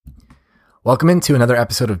Welcome into another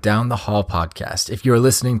episode of Down the Hall podcast. If you're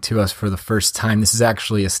listening to us for the first time, this is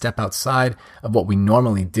actually a step outside of what we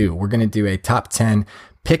normally do. We're going to do a top 10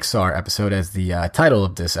 Pixar episode, as the title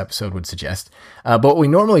of this episode would suggest. But what we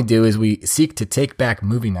normally do is we seek to take back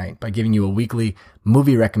movie night by giving you a weekly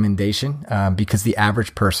movie recommendation, because the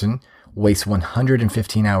average person wastes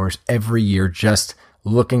 115 hours every year just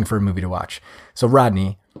looking for a movie to watch. So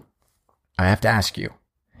Rodney, I have to ask you,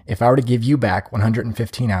 if I were to give you back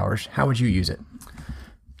 115 hours, how would you use it?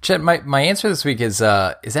 Chet, my answer this week is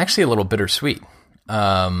actually a little bittersweet.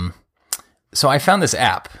 So I found this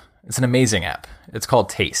app. It's an amazing app. It's called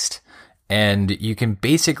Taste. And you can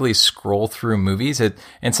basically scroll through movies.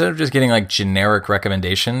 Instead of just getting like generic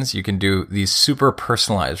recommendations, you can do these super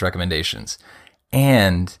personalized recommendations.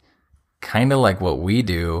 And kind of like what we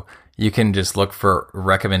do, you can just look for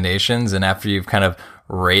recommendations. And after you've kind of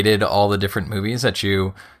rated all the different movies that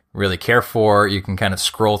you really care for, you can kind of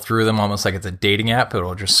scroll through them almost like it's a dating app.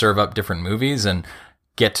 It'll just serve up different movies and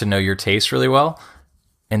get to know your taste really well.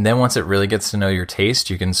 And then once it really gets to know your taste,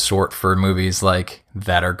 you can sort for movies like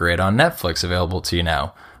that are great on Netflix, available to you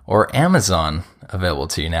now, or Amazon, available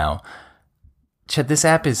to you now. Chet, this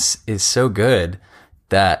app is so good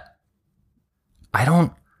that I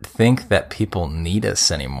don't think that people need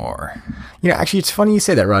us anymore. Actually, it's funny you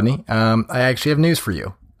say that, Rodney. I actually have news for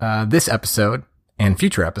you. This episode and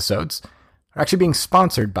future episodes are actually being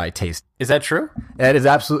sponsored by Taste. Is that true? That is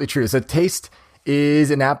absolutely true. So Taste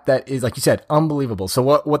is an app that is, like you said, unbelievable. So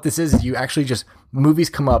what this is you actually just,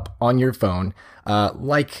 movies come up on your phone,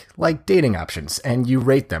 like dating options, and you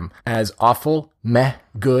rate them as awful, meh,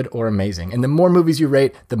 good, or amazing. And the more movies you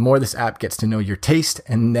rate, the more this app gets to know your taste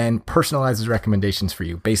and then personalizes recommendations for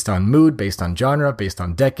you based on mood, based on genre, based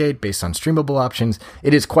on decade, based on streamable options.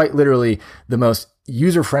 It is quite literally the most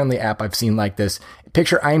user-friendly app I've seen like this.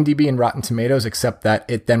 Picture IMDb and Rotten Tomatoes, except that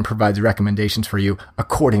it then provides recommendations for you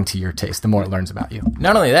according to your taste, the more it learns about you.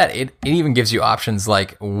 Not only that, it even gives you options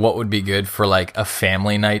like what would be good for like a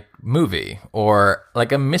family night movie, or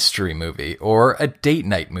like a mystery movie, or a date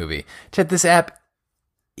night movie. Check this app.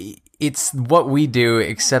 It's what we do,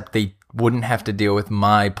 except they wouldn't have to deal with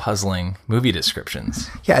my puzzling movie descriptions.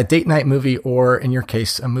 Yeah, a date night movie, or in your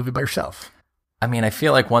case, a movie by yourself. I mean, I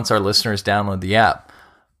feel like once our listeners download the app,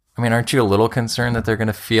 aren't you a little concerned that they're going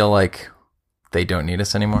to feel like they don't need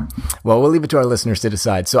us anymore? Well, we'll leave it to our listeners to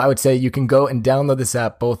decide. So I would say you can go and download this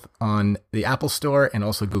app both on the Apple Store and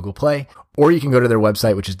also Google Play, or you can go to their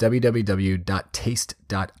website, which is www.taste.io.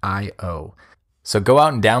 So go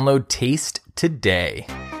out and download Taste today.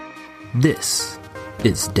 This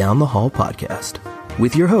is Down the Hall Podcast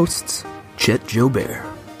with your hosts, Chet Jobert.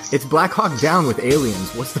 It's Black Hawk Down with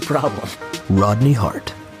aliens. What's the problem? Rodney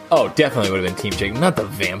Hart. Oh, definitely would have been Team Jake, not the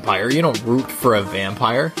vampire. You don't root for a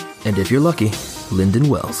vampire. And if you're lucky, Lyndon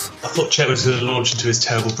Wells. I thought Chet was going to launch into his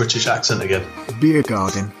terrible British accent again. Beer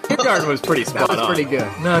garden. Beer garden was pretty spot on. That was pretty good.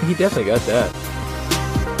 No, he definitely got that.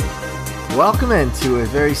 Welcome into a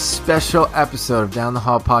very special episode of Down the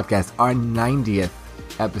Hall Podcast, our 90th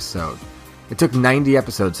episode. It took 90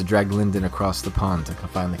 episodes to drag Lyndon across the pond to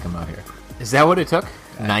finally come out here. Is that what it took?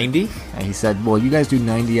 90? And he said, well, you guys do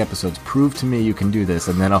 90 episodes. Prove to me you can do this,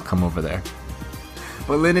 and then I'll come over there.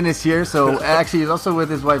 But Lyndon is here, so actually he's also with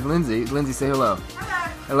his wife, Lindsay. Lindsay, say hello.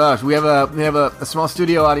 Hello. We have a small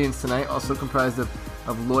studio audience tonight, also comprised of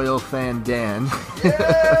loyal fan Dan.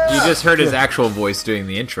 You just heard his actual voice doing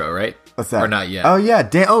the intro, right? What's that? Or not yet? Oh, yeah.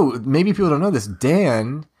 Dan. Oh, maybe people don't know this.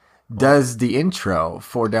 Dan does the intro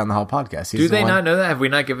for Down the Hall Podcast. Do they not know that? Have we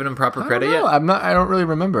not given him proper credit yet? I don't really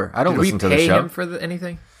remember. I don't listen to the show. Did we pay him for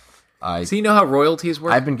anything? So you know how royalties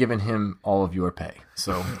work? I've been giving him all of your pay.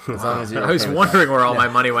 So as long as you're I was wondering where all my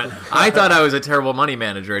money went. I thought I was a terrible money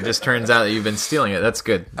manager. It just turns out that you've been stealing it. That's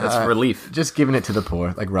good. That's relief. Just giving it to the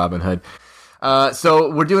poor, like Robin Hood.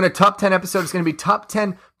 So we're doing a top 10 episode. It's going to be top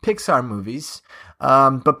 10 Pixar movies.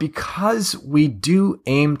 But because we do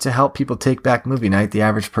aim to help people take back movie night, the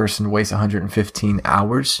average person wastes 115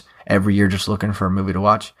 hours every year just looking for a movie to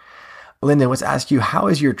watch. Lyndon, let's ask you, how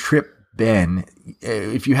has your trip been?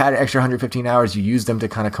 If you had an extra 115 hours, you used them to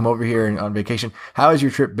kind of come over here and on vacation. How has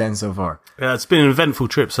your trip been so far? It's been an eventful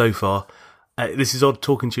trip so far. This is odd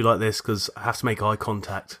talking to you like this because I have to make eye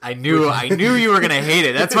contact. I knew you were going to hate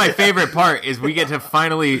it. That's my favorite part, is we get to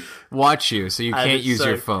finally watch you, so you can't use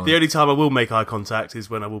your phone. The only time I will make eye contact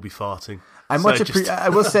is when I will be farting. I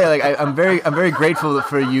will say, I'm very grateful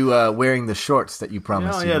for you wearing the shorts that you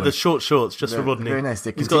promised. Oh yeah, the short shorts just for Rodney. Very nice.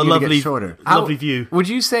 He's got a lovely view. Would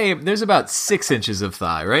you say there's about 6 inches of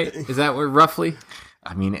thigh, right? Is that where roughly?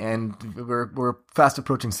 I mean, and we're fast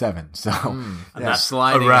approaching 7, so and that's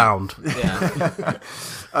sliding around. Yeah.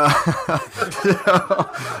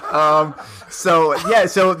 So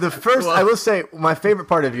the first, I will say, my favorite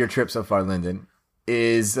part of your trip so far, Lyndon,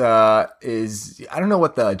 is I don't know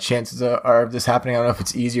what the chances are of this happening. I don't know if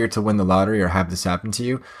it's easier to win the lottery or have this happen to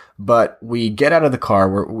you. But we get out of the car.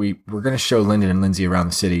 We're going to show Lyndon and Lindsay around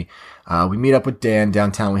the city. We meet up with Dan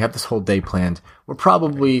downtown. We have this whole day planned. We're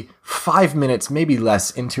probably 5 minutes, maybe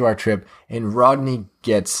less, into our trip, and Rodney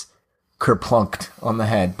gets kerplunked on the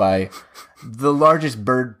head by the largest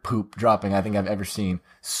bird poop dropping I think I've ever seen.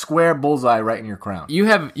 Square bullseye right in your crown. You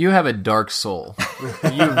have a dark soul.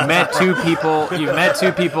 You've met two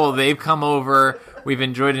people. They've come over. We've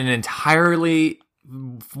enjoyed an entirely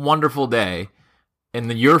wonderful day.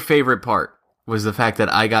 And your favorite part was the fact that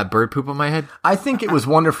I got bird poop on my head? I think it was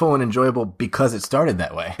wonderful and enjoyable because it started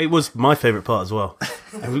that way. It was my favourite part as well.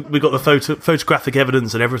 And we got the photographic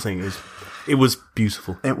evidence and everything. It was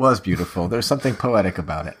beautiful. It was beautiful. There's something poetic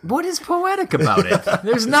about it. What is poetic about it?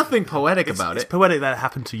 There's nothing poetic about it. It's poetic that it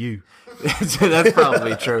happened to you. That's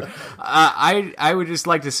probably true. I would just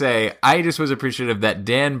like to say I just was appreciative that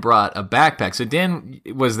Dan brought a backpack. So Dan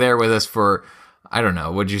was there with us for, I don't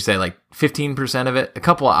know, what'd you say, like 15% of it? A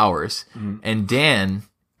couple of hours. Mm-hmm. And Dan,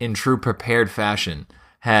 in true prepared fashion,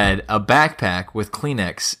 had a backpack with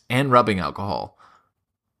Kleenex and rubbing alcohol.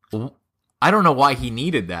 I don't know why he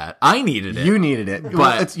needed that. I needed it. You needed it. But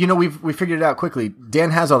well, it's, we figured it out quickly. Dan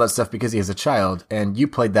has all that stuff because he is a child, and you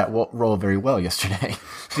played that role very well yesterday.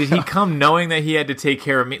 Did he come knowing that he had to take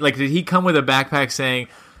care of me? Like, did he come with a backpack saying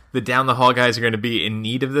the down the hall guys are going to be in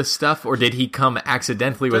need of this stuff, or did he come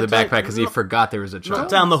accidentally with a backpack because he forgot there was a child?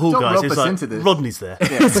 Down the hall guys, rope it's us like into this. Rodney's there.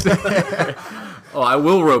 Oh, I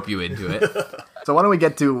will rope you into it. So why don't we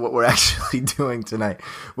get to what we're actually doing tonight,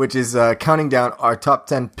 which is counting down our top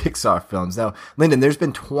 10 Pixar films. Now, Lyndon, there's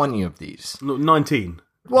been 20 of these. 19.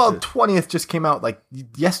 Well, 20th just came out like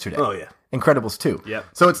yesterday. Oh, yeah. Incredibles 2. Yep.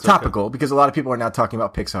 So it's topical because a lot of people are now talking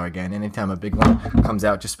about Pixar again. Anytime a big one comes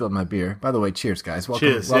out, just spilled my beer. By the way, cheers, guys.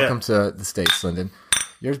 Welcome to the States, Lyndon.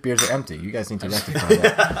 Your beers are empty. You guys need to rectify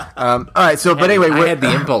that. All right, so, but anyway. I had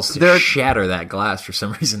the impulse to shatter that glass for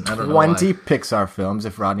some reason. I don't know why. 20 Pixar films,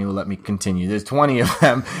 if Rodney will let me continue. There's 20 of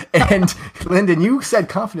them. And, Lyndon, you said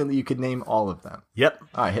confidently you could name all of them. Yep.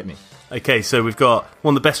 All right, hit me. Okay, so we've got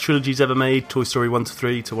one of the best trilogies ever made, Toy Story 1 to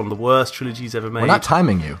 3, to one of the worst trilogies ever made. We're not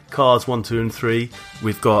timing you. Cars 1, 2, and 3.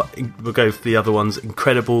 We'll go for the other ones,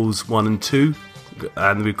 Incredibles 1 and 2.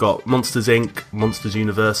 And we've got Monsters, Inc., Monsters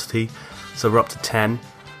University. So we're up to 10.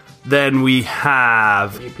 Then we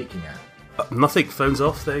have... What are you peeking at? Nothing. Phone's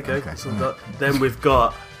off. There you go. Okay. Then we've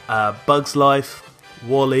got Bug's Life,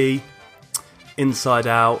 WALL-E, Inside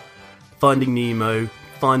Out, Finding Nemo,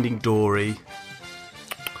 Finding Dory,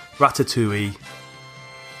 Ratatouille,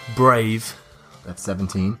 Brave. That's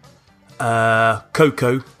 17.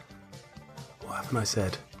 Coco. What haven't I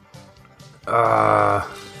said?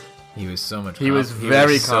 He was so much. He was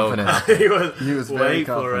very confident. He was very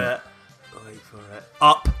confident. Wait for it.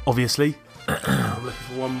 Up, obviously. I'm looking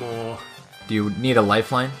for one more. Do you need a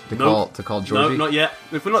lifeline to call Georgie? No, not yet.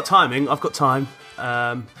 If we're not timing, I've got time.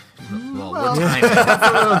 Well, That's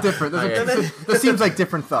a little different. This seems like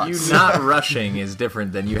different thoughts. You not rushing is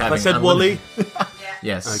different than you having. I said WALL-E.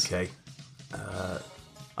 Yes. Okay.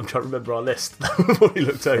 I'm trying to remember our list. What we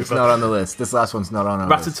looked over. It's not on the list. This last one's not on our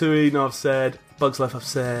list. Ratatouille, no, I've said. Bug's Life, I've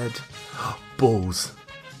said. Balls.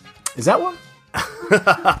 Is that one?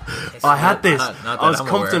 I had this. I was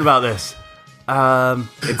confident about this. I'll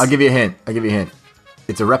give you a hint.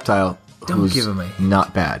 It's a reptile who's give him a hint.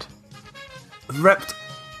 not bad.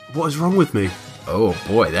 What is wrong with me? Oh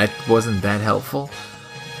boy, that wasn't that helpful.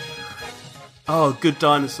 Oh, Good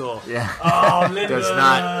Dinosaur. Yeah. Oh, Linda. Does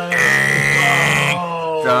not.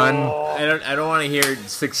 Done. I don't want to hear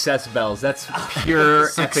success bells. That's pure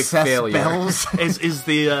epic failure. Bells. Is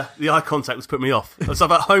the eye contact was put me off. I was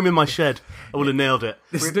at home in my shed. I would have nailed it.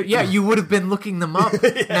 Yeah, you would have been looking them up.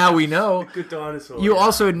 Yeah. Now we know. Good Dinosaur. You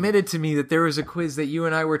also admitted to me that there was a quiz that you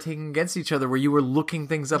and I were taking against each other where you were looking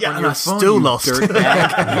things up on your I phone. still lost. Well,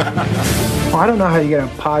 I don't know how you get a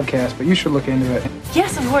podcast, but you should look into it.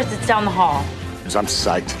 Yes, of course, it's down the hall. Because I'm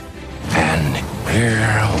psyched. And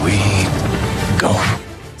here we go.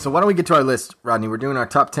 So why don't we get to our list, Rodney? We're doing our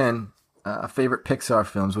top 10 favorite Pixar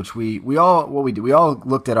films, which we all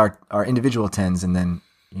looked at our individual 10s and then,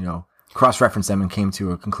 cross-referenced them and came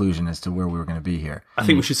to a conclusion as to where we were going to be here. I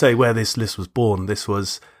think we should say where this list was born. This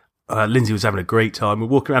was, Lindsay was having a great time. We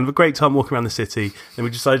walked around the city. Then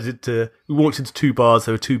we decided we walked into 2 bars.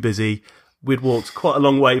 They were too busy. We'd walked quite a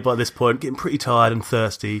long way by this point, getting pretty tired and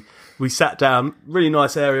thirsty. We sat down, really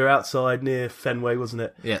nice area outside near Fenway, wasn't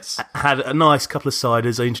it? Yes. Had a nice couple of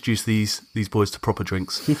ciders. I introduced these boys to proper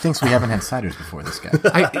drinks. He thinks we haven't had ciders before, this guy.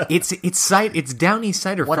 It's Downey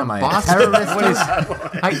cider What from am I, a Boston. terrorist? What is?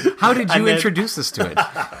 How did you introduce us to it?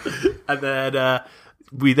 And then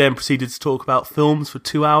we then proceeded to talk about films for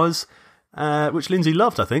 2 hours, which Lindsay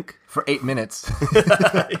loved, I think. For 8 minutes.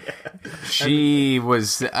 She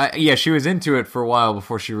was, she was into it for a while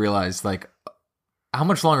before she realized, like, how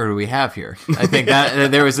much longer do we have here? I think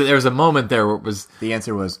that there was a moment there where it was. The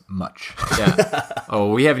answer was much. Yeah.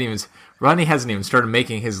 Oh, Rodney hasn't even started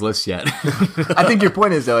making his list yet. I think your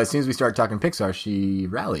point is, though, as soon as we started talking Pixar, she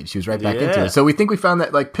rallied. She was right back into it. So we think we found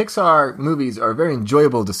that, like, Pixar movies are a very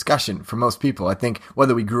enjoyable discussion for most people. I think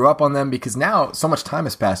whether we grew up on them, because now so much time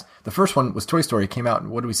has passed. The first one was Toy Story. It came out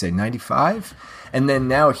in, what do we say, 95? And then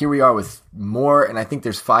now here we are with more, and I think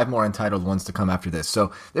there's 5 more untitled ones to come after this.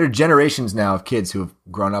 So there are generations now of kids who have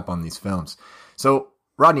grown up on these films. So,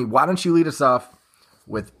 Rodney, why don't you lead us off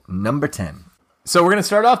with number 10? So we're going to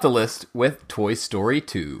start off the list with Toy Story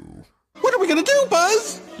 2. What are we going to do,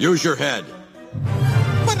 Buzz? Use your head.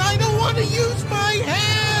 But I don't want to use my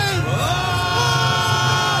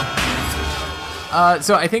head!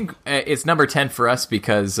 So I think it's number 10 for us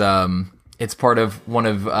because it's part of one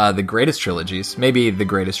of the greatest trilogies, maybe the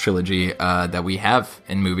greatest trilogy that we have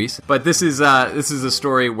in movies. But this is a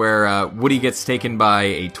story where Woody gets taken by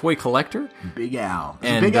a toy collector, Big Al.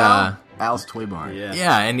 And, Big Al. Al's Toy Barn.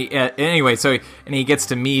 Yeah, and he gets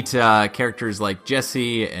to meet characters like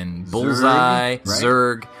Jessie and Bullseye,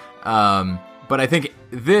 Zurg. But I think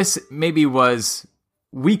this maybe was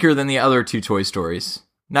weaker than the other 2 Toy Stories.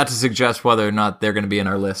 Not to suggest whether or not they're going to be in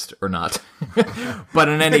our list or not. But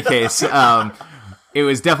in any case, it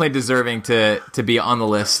was definitely deserving to be on the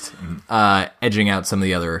list, edging out some of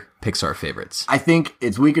the other Pixar favorites. I think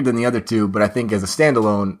it's weaker than the other 2, but I think as a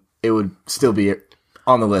standalone, it would still be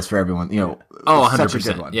on the list for everyone.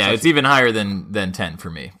 100%. Yeah, it's even higher than 10 for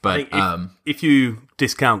me. But if you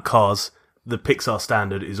discount Cars, the Pixar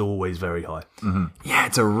standard is always very high. Mm-hmm. Yeah,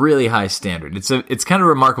 it's a really high standard. It's kind of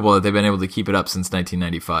remarkable that they've been able to keep it up since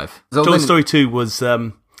 1995. So Toy Story 2 was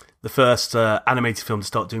the first animated film to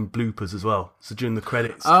start doing bloopers as well. So during the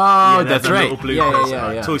credits, that's right.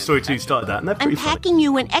 Yeah. Toy Story 2 started that, and they're pretty I'm packing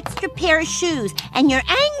you an extra pair of shoes and your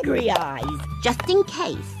angry eyes, just in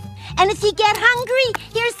case. And if you get hungry,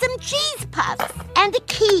 here's some cheese puffs and a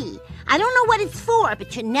key. I don't know what it's for,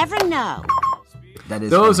 but you never know.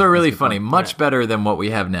 Those are really funny. Much better than what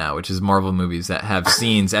we have now, which is Marvel movies that have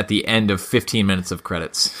scenes at the end of 15 minutes of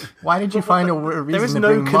credits. Why did you find a reason to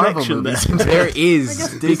bring Marvel movies? There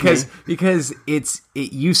is, because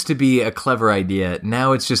it used to be a clever idea.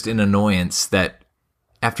 Now it's just an annoyance that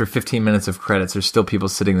after 15 minutes of credits, there's still people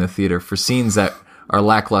sitting in the theater for scenes that are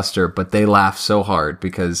lackluster, but they laugh so hard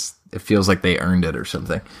because it feels like they earned it or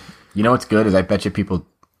something. You know what's good is I bet you people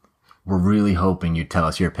were really hoping you'd tell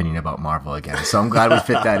us your opinion about Marvel again. So I'm glad we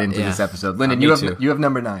fit that into this episode. Lyndon, you have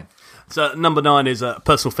number 9. So number 9 is a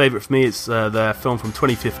personal favourite for me. It's their film from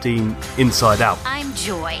 2015, Inside Out. I'm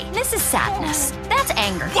joy. This is sadness. That's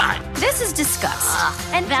anger. What? This is disgust.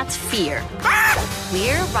 And that's fear.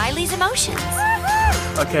 We're Riley's emotions.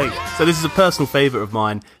 Okay, so this is a personal favourite of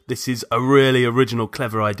mine. This is a really original,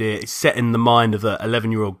 clever idea. It's set in the mind of an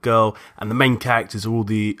 11-year-old girl, and the main characters are all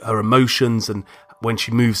her emotions and when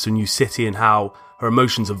she moves to a new city and how her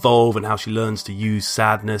emotions evolve and how she learns to use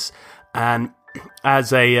sadness. And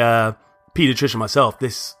as a paediatrician myself,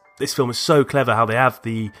 this film is so clever how they have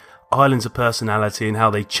the islands of personality and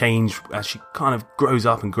how they change as she kind of grows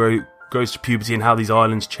up and grows to puberty and how these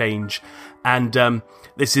islands change. And I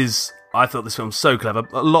thought this film was so clever.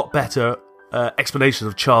 A lot better explanations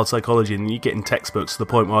of child psychology than you get in textbooks, to the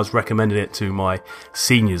point where I was recommending it to my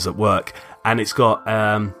seniors at work. And it's got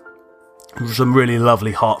some really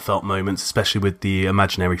lovely heartfelt moments, especially with the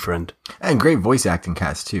imaginary friend. And great voice acting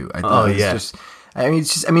cast too. It's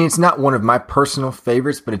not one of my personal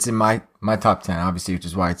favorites, but it's in my top 10, obviously, which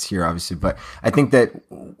is why it's here, obviously. But I think that,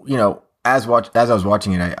 as I was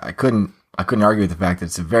watching it, I couldn't argue with the fact that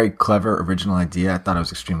it's a very clever, original idea. I thought it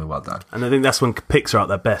was extremely well done. And I think that's when Pixar are at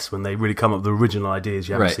their best, when they really come up with original ideas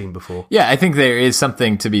you haven't seen before. Yeah, I think there is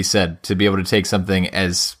something to be said to be able to take something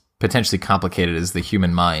as potentially complicated as the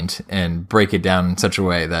human mind and break it down in such a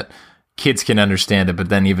way that kids can understand it, but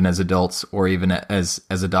then even as adults or even as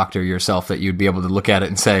a doctor yourself, that you'd be able to look at it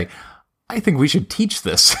and say, I think we should teach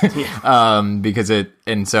this. So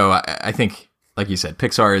I think, like you said,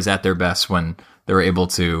 Pixar is at their best when they're able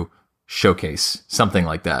to showcase something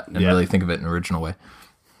like that and really think of it in an original way.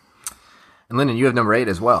 And Lyndon, you have number 8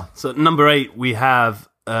 as well. So number 8, we have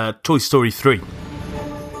Toy Story 3.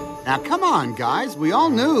 Now, come on, guys. We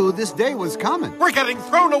all knew this day was coming. We're getting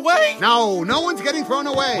thrown away? No one's getting thrown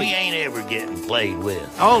away. We ain't ever getting played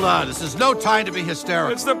with. Hold on, this is no time to be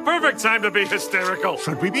hysterical. It's the perfect time to be hysterical.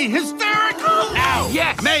 Should we be hysterical? Now!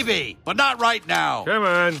 Yes! Maybe, but not right now. Come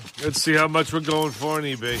on, let's see how much we're going for on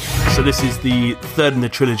eBay. So this is the third in the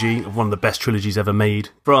trilogy of one of the best trilogies ever made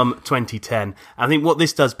from 2010. I think what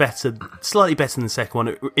this does better, slightly better than the second one,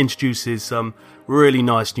 it introduces some really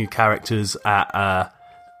nice new characters at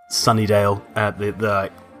Sunnydale, at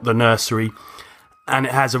the nursery, and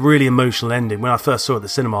it has a really emotional ending. When I first saw it at the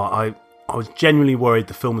cinema, I was genuinely worried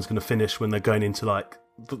the film was going to finish when they're going into the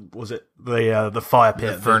fire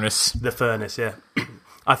pit, the furnace, yeah.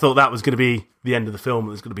 I thought that was going to be the end of the film.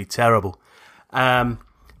 It was going to be terrible,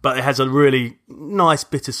 but it has a really nice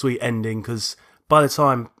bittersweet ending, because by the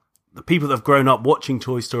time the people that have grown up watching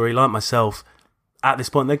Toy Story, like myself, at this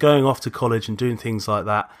point they're going off to college and doing things like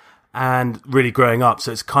that, and really growing up.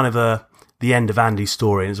 So it's kind of the end of Andy's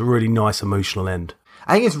story, and it's a really nice emotional end.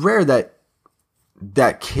 I think it's rare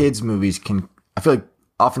that kids' movies can... I feel like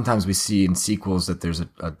oftentimes we see in sequels that there's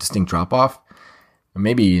a distinct drop-off,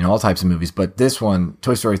 maybe in all types of movies, but this one,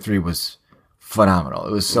 Toy Story 3, was phenomenal.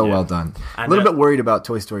 It was so well done. And a little bit worried about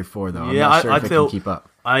Toy Story 4, though. I'm not sure if it can keep up.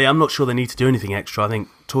 I'm not sure they need to do anything extra. I think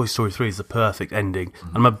Toy Story 3 is the perfect ending.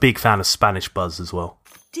 Mm-hmm. I'm a big fan of Spanish Buzz as well.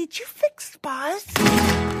 Did you fix Buzz?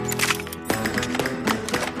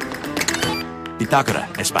 Bitácora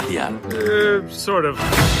espacial. Sort of.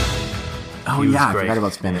 Oh yeah, I forgot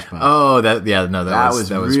about Spanish Buzz. Oh, that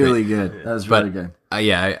was really great. good. That was really good.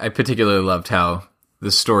 I particularly loved how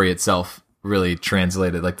the story itself really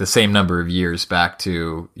translated like the same number of years back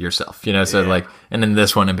to yourself, you know? So like, and in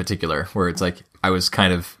this one in particular, where it's like, I was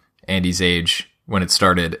kind of Andy's age when it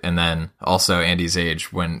started, and then also Andy's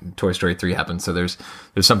age when Toy Story 3 happened. So there's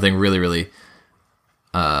something really, really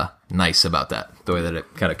nice about that, the way that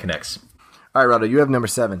it kind of connects. All right, Rado, you have number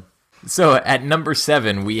 7. So at number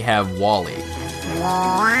 7, we have WALL-E.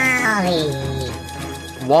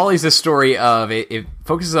 WALL-E's a story of, it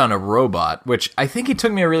focuses on a robot, which I think it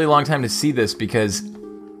took me a really long time to see this, because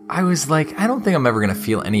I was like, I don't think I'm ever going to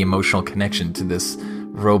feel any emotional connection to this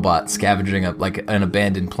robot scavenging up like an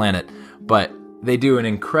abandoned planet. But they do an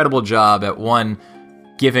incredible job at, one,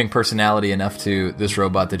 giving personality enough to this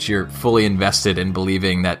robot that you're fully invested in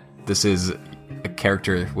believing that this is a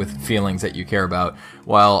character with feelings that you care about,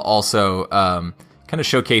 while also kind of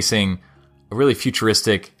showcasing a really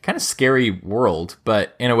futuristic, kind of scary world,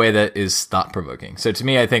 but in a way that is thought-provoking. So to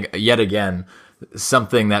me, I think, yet again,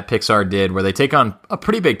 something that Pixar did where they take on a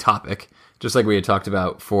pretty big topic, just like we had talked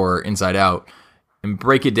about for Inside Out, and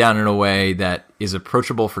break it down in a way that is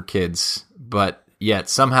approachable for kids, but yet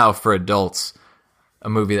somehow for adults, a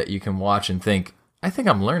movie that you can watch and think, I think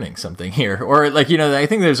I'm learning something here. Or like, you know, I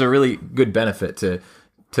think there's a really good benefit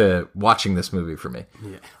to watching this movie for me.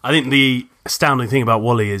 Yeah. I think the astounding thing about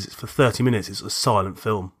WALL-E is for 30 minutes it's a silent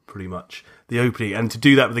film, pretty much, the opening. And to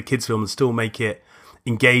do that with a kids' film and still make it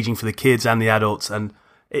engaging for the kids and the adults, and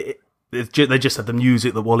they just have the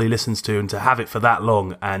music that WALL-E listens to, and to have it for that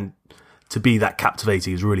long and to be that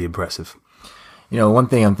captivating is really impressive. You know, one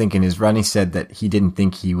thing I'm thinking is Ronnie said that he didn't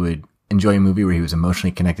think he would enjoy a movie where he was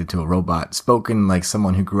emotionally connected to a robot, spoken like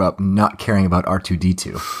someone who grew up not caring about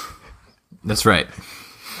R2-D2. That's right.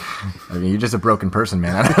 I mean, you're just a broken person,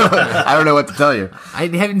 man. I don't know what to tell you. I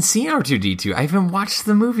haven't seen R2-D2. I haven't watched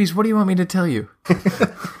the movies. What do you want me to tell you? All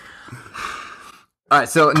right,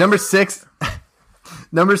 so number 6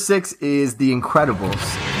 is The Incredibles.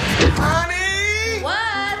 Honey!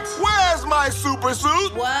 What? Where's my super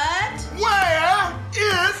suit? What? Where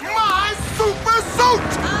is my super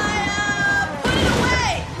suit? Put it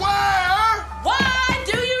away. Where? Why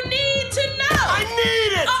do you need to know? I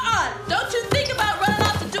need it! Don't you think about running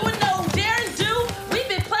off to doing no daring do? We've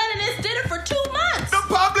been planning this dinner for 2 months. The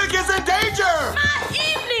public is in danger! My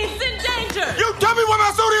evening's in danger! You tell me what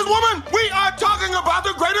my suit is, woman! We are talking about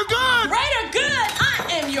the greater good! Greater good?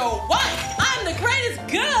 I am your wife! I'm the greatest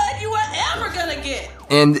good you are ever gonna get!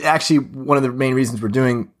 And actually, one of the main reasons we're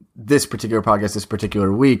doing this particular podcast this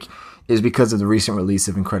particular week is because of the recent release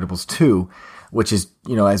of Incredibles 2, which is,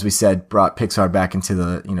 you know, as we said, brought Pixar back into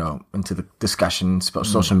the, you know, into the discussion,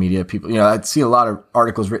 social media. People, you know, I'd see a lot of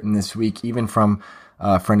articles written this week, even from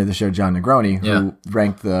a friend of the show, John Negroni, who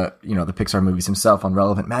ranked the, you know, the Pixar movies himself on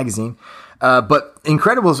Relevant Magazine. But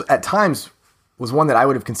Incredibles at times was one that I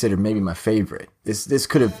would have considered maybe my favorite. This is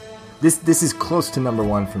close to number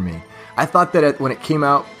 1 for me. I thought that when it came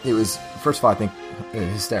out, it was, first of all, I think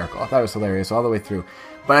hysterical. I thought it was hilarious all the way through.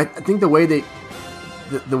 But I think the way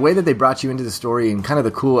the way that they brought you into the story and kind of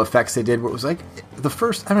the cool effects they did, where it was like the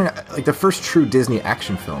first true Disney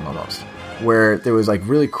action film almost, where there was like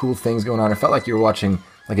really cool things going on. It felt like you were watching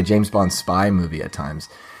like a James Bond spy movie at times,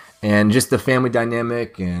 and just the family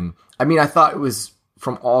dynamic. And I mean, I thought it was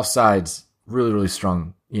from all sides really, really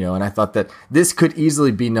strong, and I thought that this could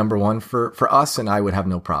easily be number one for us, and I would have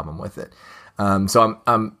no problem with it. So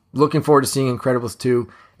I'm looking forward to seeing Incredibles 2,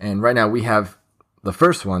 and right now we have the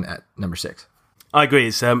first one at number 6. I agree.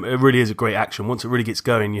 It really is a great action. Once it really gets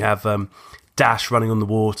going, you have Dash running on the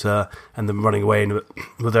water and them running away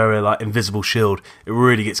with their like invisible shield. It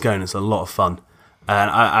really gets going. It's a lot of fun,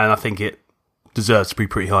 and I think it deserves to be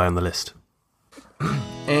pretty high on the list.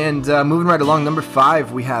 And moving right along, number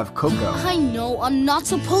 5, we have Coco. I know I'm not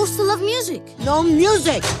supposed to love music. No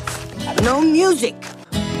music. No music.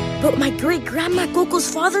 But my great-grandma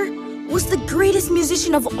Coco's father was the greatest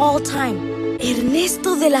musician of all time,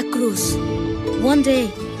 Ernesto de la Cruz. One day,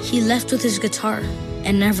 he left with his guitar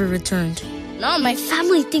and never returned. Now my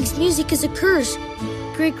family thinks music is a curse.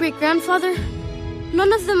 Great-great-grandfather,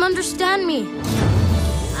 none of them understand me.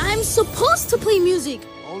 I'm supposed to play music.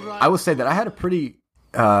 I will say that I had a pretty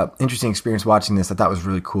interesting experience watching this. I thought it was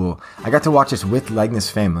really cool. I got to watch this with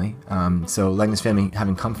Legna's family. So Legna's family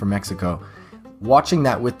having come from Mexico, watching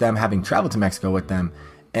that with them, having traveled to Mexico with them,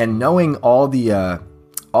 and knowing all the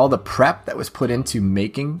prep that was put into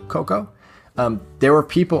making Coco. There were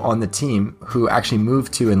people on the team who actually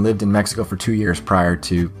moved to and lived in Mexico for 2 years prior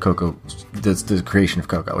to Coco, the creation of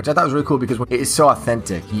Coco, which I thought was really cool because it's so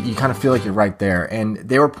authentic. You kind of feel like you're right there. And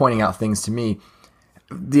they were pointing out things to me.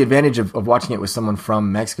 The advantage of watching it with someone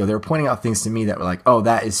from Mexico, they were pointing out things to me that were like, oh,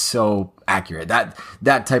 that is so accurate. That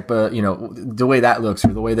type of, the way that looks, or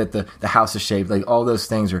the way that the house is shaped, like all those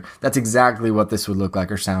things, that's exactly what this would look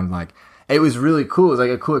like or sound like. It was really cool. It was like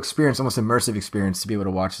a cool experience, almost immersive experience to be able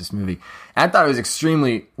to watch this movie. And I thought it was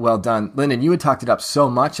extremely well done. Lyndon, you had talked it up so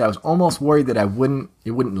much, I was almost worried that it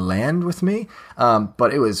wouldn't land with me.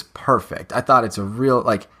 But it was perfect. I thought it's a real,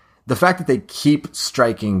 like, the fact that they keep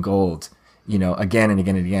striking gold, again and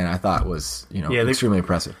again and again, I thought was, extremely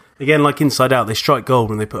impressive. Again, like Inside Out, they strike gold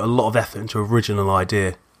when they put a lot of effort into original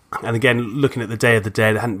idea. And again, looking at the Day of the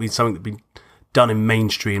Dead, there hadn't been something that had been done in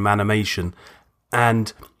mainstream animation.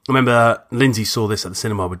 And I remember Lindsay saw this at the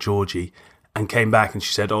cinema with Georgie and came back and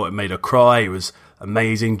she said, oh, it made her cry. It was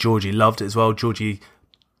amazing. Georgie loved it as well. Georgie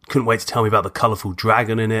couldn't wait to tell me about the colourful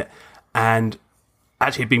dragon in it. And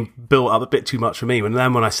actually, it had been built up a bit too much for me. And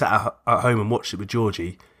then when I sat at home and watched it with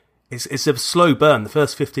Georgie, it's a slow burn. The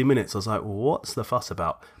first 15 minutes, I was like, well, what's the fuss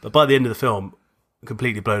about? But by the end of the film,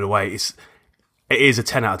 completely blown away. It is a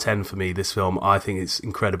 10 out of 10 for me, this film. I think it's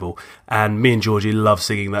incredible. And me and Georgie love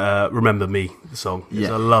singing the Remember Me song. It's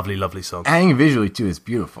a lovely, lovely song. And visually, too, it's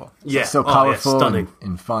beautiful. Yeah. It's so colorful stunning.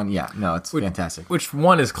 And fun. Yeah, no, it's fantastic. Which,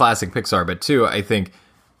 one, is classic Pixar, but two, I think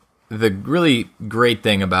the really great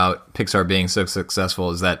thing about Pixar being so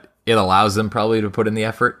successful is that it allows them probably to put in the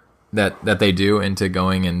effort that they do into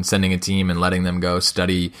going and sending a team and letting them go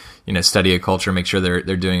study a culture, make sure they're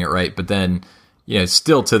doing it right. But then,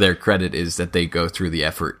 still to their credit is that they go through the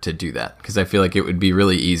effort to do that. Because I feel like it would be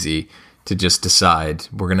really easy to just decide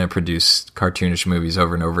we're going to produce cartoonish movies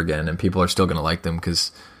over and over again, and people are still going to like them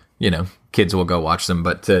because, kids will go watch them.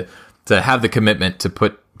 But to have the commitment to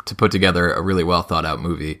put together a really well thought out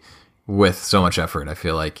movie with so much effort, I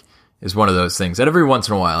feel like is one of those things that every once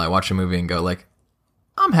in a while I watch a movie and go like,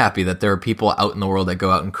 I'm happy that there are people out in the world that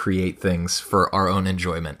go out and create things for our own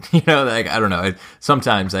enjoyment. I don't know.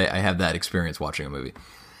 Sometimes I have that experience watching a movie.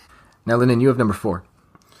 Now, Lyndon, you have number 4.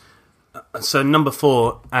 So number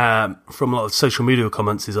 4, from a lot of social media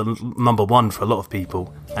comments, is number 1 for a lot of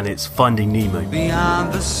people, and it's Finding Nemo.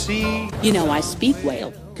 Beyond the sea. I speak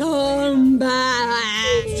whale. Come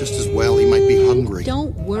back. Just as well, he might be hungry.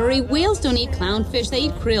 Don't worry, whales don't eat clownfish, they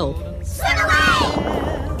eat krill. Swim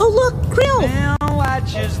away! Oh, look, krill! Now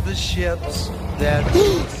watches the ships that...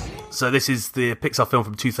 So this is the Pixar film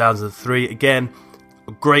from 2003. Again,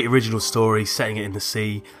 a great original story, setting it in the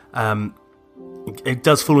sea. It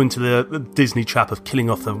does fall into the Disney trap of killing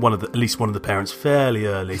off at least one of the parents fairly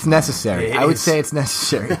early. It's necessary. I would say it's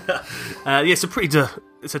necessary.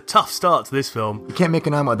 It's a tough start to this film. You can't make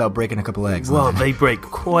an omelet without breaking a couple eggs. Well, they break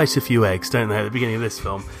quite a few eggs, don't they, at the beginning of this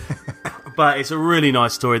film? But it's a really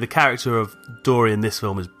nice story. The character of Dory in this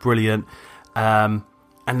film is brilliant. And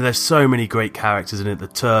there's so many great characters in it. The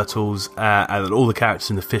turtles, and all the characters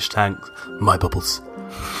in the fish tank. My bubbles.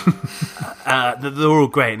 They're all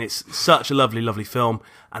great, and it's such a lovely, lovely film.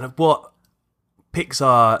 And what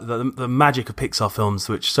Pixar, the magic of Pixar films,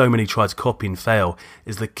 which so many try to copy and fail,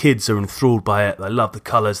 is the kids are enthralled by it. They love the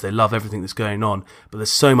colours, they love everything that's going on, but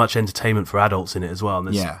there's so much entertainment for adults in it as well,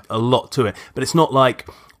 and there's a lot to it. But it's not like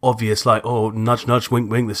obvious, like, oh, nudge, nudge,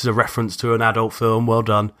 wink, wink, this is a reference to an adult film, well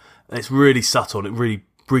done. It's really subtle, and it really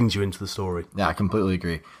brings you into the story. Yeah, I completely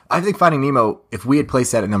agree. I think Finding Nemo, if we had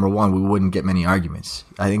placed that at number 1, we wouldn't get many arguments.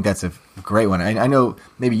 I think that's a great one. I know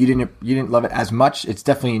maybe you didn't love it as much. It's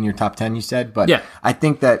definitely in your top 10, you said, but I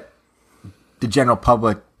think that the general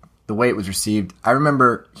public, the way it was received, I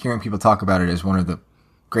remember hearing people talk about it as one of the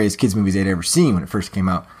greatest kids movies they'd ever seen when it first came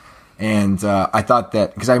out. And I thought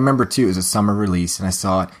that, because I remember too, it was a summer release, and I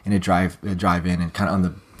saw it in a drive-in and kind of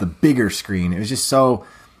on the bigger screen. It was just so,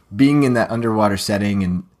 being in that underwater setting,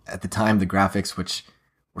 and at the time the graphics, which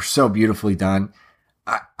were so beautifully done,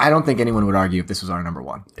 I don't think anyone would argue if this was our number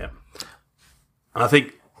 1. Yeah, and I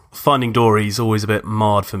think Finding Dory is always a bit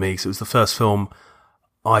marred for me because it was the first film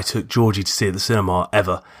I took Georgie to see at the cinema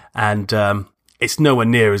ever, and it's nowhere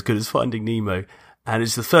near as good as Finding Nemo. And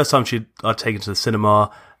it's the first time I'd taken to the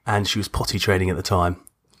cinema, and she was potty training at the time,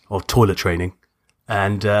 or toilet training.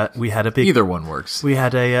 And we had a big... Either one works. We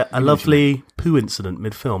had a lovely poo incident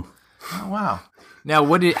mid-film. Oh, wow. Now,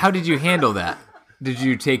 how did you handle that? Did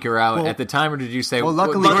you take her out at the time, or did you say... Well,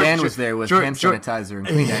 luckily Dan was there with hand sanitizer and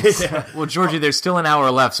Kleenex. Well, Georgie, there's still an hour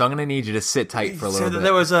left, so I'm going to need you to sit tight for a little bit.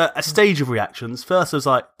 There was a stage of reactions. First, I was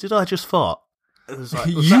like, did I just fart? It was like,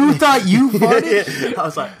 you thought you farted? I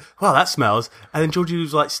was like, wow, that smells. And then Georgie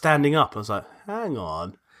was like standing up. I was like, hang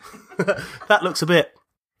on. That looks a bit...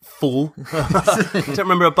 full. I don't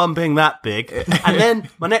remember a bum being that big. And then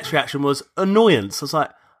my next reaction was annoyance. I was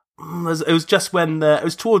like, it was just when it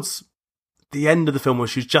was towards the end of the film where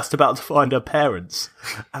she was just about to find her parents,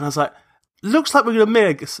 and I was like, looks like we're going to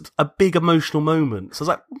make a big emotional moment. So I was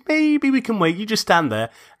like, maybe we can wait. You just stand there,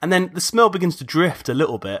 and then the smell begins to drift a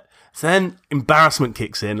little bit. So then embarrassment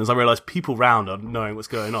kicks in as I realise people round are knowing what's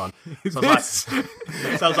going on. So I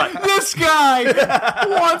was like, this guy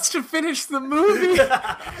wants to finish the movie.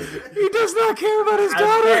 He does not care about his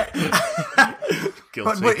daughter.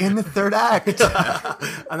 But we're in the third act.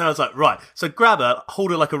 And then I was like, right. So grab her,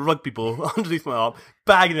 hold her like a rugby ball underneath my arm,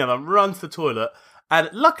 bag it in, and run to the toilet. And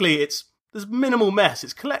luckily, there's minimal mess.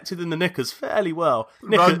 It's collected in the knickers fairly well.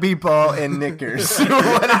 Rugby ball and knickers.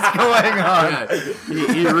 What is going on?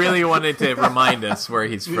 He really wanted to remind us where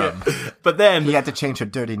he's from. But then... he had to change her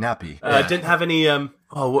dirty nappy. I didn't have any...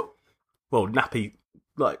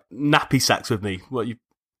 nappy sacks with me.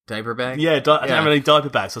 Diaper bag? Yeah, I didn't have any diaper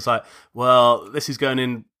bags. So I was like, well, this is going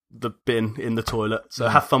in the bin in the toilet. So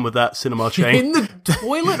have fun with that, cinema chain. In the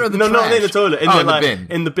toilet or the No, trash? not in the toilet. In the bin.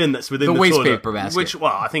 In the bin that's within the waste toilet. paper basket. Which,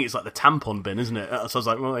 well, I think it's like the tampon bin, isn't it? So I was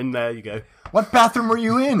like, well, in there you go. What bathroom were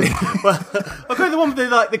you in? Okay, the one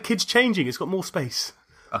with the kids changing. It's got more space.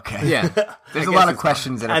 Okay. Yeah. There's a lot of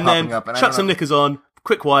questions that are popping up. And chuck some knickers on,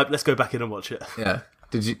 quick wipe, let's go back in and watch it. Yeah.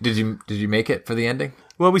 Did you make it for the ending?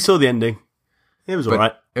 Well, we saw the ending. It was all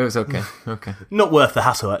right. It was okay. Okay. Not worth the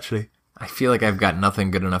hassle, actually. I feel like I've got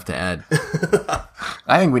nothing good enough to add.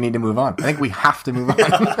 I think we need to move on. I think we have to move on.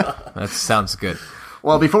 That sounds good.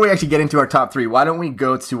 Well, before we actually get into our top 3, why don't we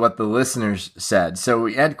go to what the listeners said? So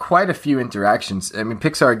we had quite a few interactions. I mean,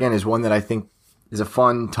 Pixar, again, is one that I think is a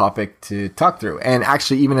fun topic to talk through. And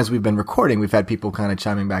actually, even as we've been recording, we've had people kind of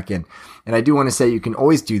chiming back in. And I do want to say you can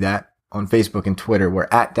always do that on Facebook and Twitter. We're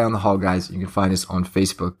at Down the Hall, guys. You can find us on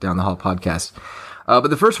Facebook, Down the Hall Podcast. But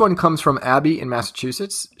the first one comes from Abby in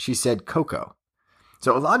Massachusetts. She said Coco.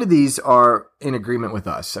 So a lot of these are in agreement with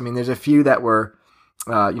us. I mean, there's a few that were,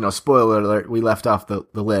 spoiler alert, we left off the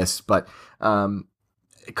list. But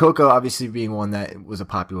Coco obviously being one that was a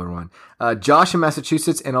popular one. Josh in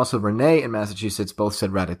Massachusetts and also Renee in Massachusetts both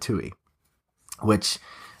said Ratatouille. Which,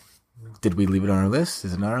 did we leave it on our list?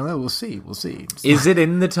 Is it on our list? We'll see. Is it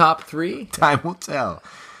in the top 3? Time will tell.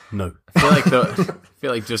 No. I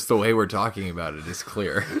feel like just the way we're talking about it is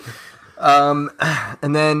clear. And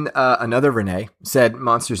then another Renee said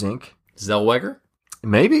Monsters, Inc. Zellweger?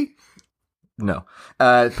 Maybe. No.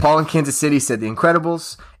 Paul in Kansas City said The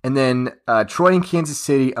Incredibles. And then Troy in Kansas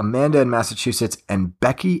City, Amanda in Massachusetts, and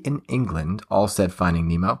Becky in England all said Finding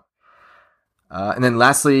Nemo. And then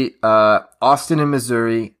lastly, Austin in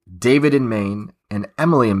Missouri, David in Maine, and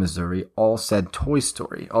Emily in Missouri all said Toy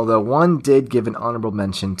Story, although one did give an honorable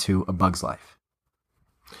mention to A Bug's Life.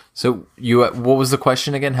 So what was the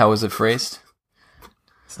question again? How was it phrased?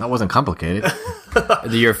 That wasn't complicated.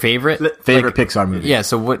 Your favorite? Favorite Pixar movie. Yeah,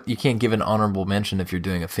 so you can't give an honorable mention if you're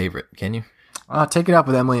doing a favorite, can you? Take it up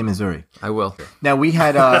with Emily in Missouri. I will. Now, we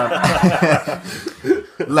had...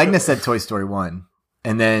 Legna said Toy Story 1.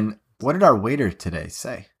 And then, what did our waiter today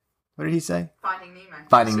say? What did he say? Finding Nemo.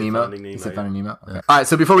 Finding Nemo. He said Finding Nemo. Okay. All right,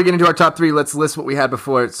 so before we get into our top 3, let's list what we had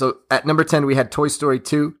before. So at number 10, we had Toy Story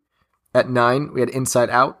 2. At 9, we had Inside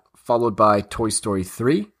Out, followed by Toy Story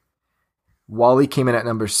 3. WALL-E came in at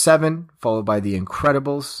number 7, followed by The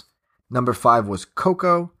Incredibles. Number 5 was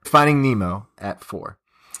Coco. Finding Nemo at 4.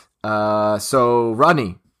 So,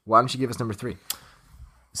 Rodney, why don't you give us number 3?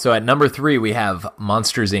 So at number 3, we have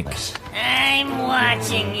Monsters, Inc. I'm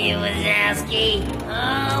watching you, Wazowski.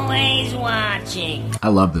 Always watching. I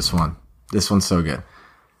love this one. This one's so good.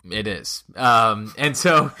 It is. And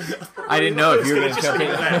so I didn't know if you were going to jump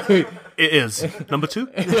in. It is. Number 2?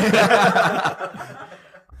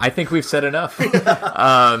 I think we've said enough.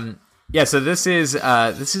 Yeah, so this is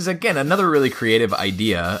again another really creative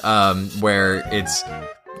idea where it's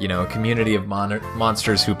a community of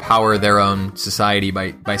monsters who power their own society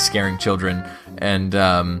by scaring children, and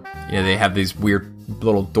they have these weird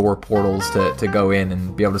little door portals to go in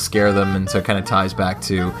and be able to scare them, and so it kind of ties back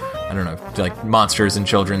to like monsters and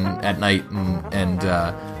children at night and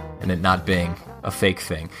it not being a fake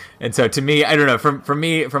thing. And so to me, I don't know, from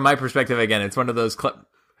my perspective, again, it's one of those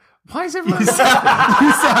why is everyone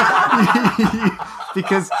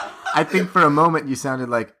because I think for a moment you sounded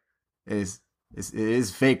like it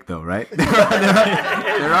is fake though, right?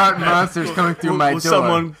 there aren't monsters coming through my door. Will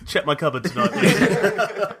someone check my cupboard tonight?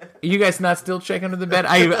 You guys not still check under the bed?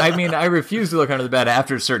 I mean, I refuse to look under the bed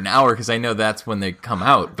after a certain hour because I know that's when they come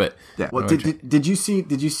out. But yeah. Well, did you see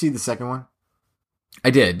the second one?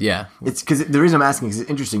 I did, yeah. It's because the reason I'm asking is it's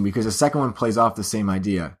interesting because the second one plays off the same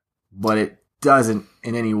idea, but it doesn't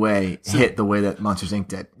in any way hit the way that Monsters, Inc.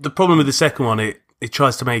 did. The problem with the second one, it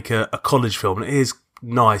tries to make a college film, and it is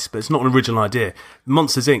nice, but it's not an original idea.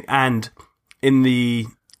 Monsters, Inc. and in the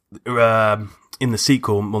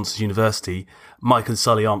sequel, Monsters University, Mike and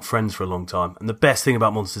Sully aren't friends for a long time, and the best thing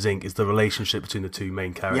about Monsters, Inc. is the relationship between the two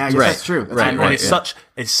main characters. Yeah, that's true.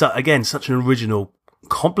 It's such an original,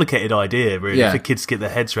 complicated idea, really, for kids to get their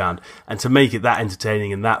heads around, and to make it that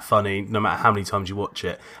entertaining and that funny, no matter how many times you watch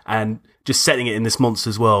it, and just setting it in this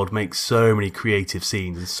monsters world makes so many creative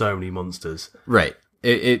scenes and so many monsters. Right.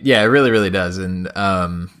 It really, really does. And I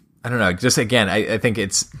don't know. Just again, I think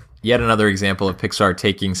it's yet another example of Pixar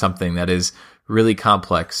taking something that is really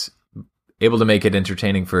complex, able to make it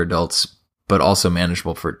entertaining for adults, but also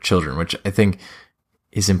manageable for children, which I think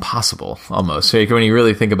is impossible almost. So when you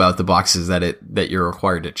really think about the boxes that you're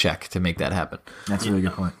required to check to make that happen. That's a really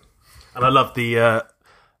good point. And I love the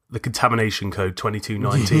contamination code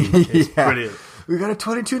 2219. It's brilliant. We got a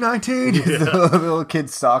 2219. The little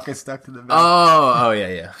kid's sock is stuck to the bed. Oh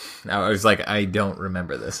yeah. Now I was like, I don't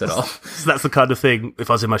remember this at all. So that's the kind of thing, if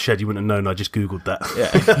I was in my shed, you wouldn't have known. I just Googled that. Yeah.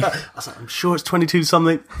 I was like, I'm sure it's 22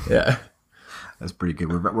 something. Yeah. That's pretty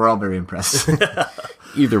good. We're all very impressed.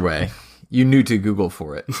 Either way, you knew to Google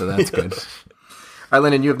for it, so that's good. All right,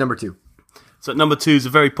 Lennon, you have number 2. So number 2 is a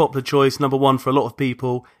very popular choice. Number 1 for a lot of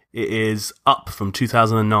people. It is Up from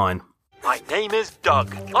 2009. My name is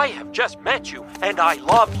Doug. I have just met you, and I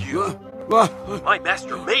love you. My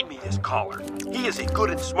master made me this collar. He is a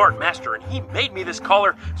good and smart master, and he made me this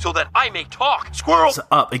collar so that I may talk. Squirrel! So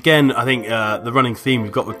Up, again, I think the running theme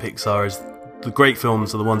we've got with Pixar is the great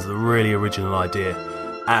films are the ones that are really original idea,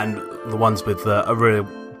 and the ones with a really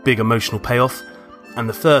big emotional payoff. And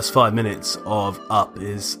the first 5 minutes of Up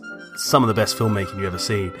is some of the best filmmaking you've ever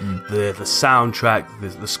seen. The soundtrack,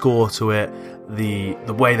 the score to it,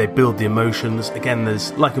 the way they build the emotions. Again,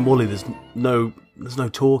 there's like in WALL-E, there's no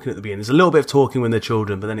talking at the beginning. There's a little bit of talking when they're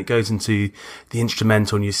children, but then it goes into the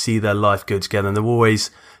instrumental, and you see their life go together. And they're always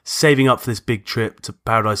saving up for this big trip to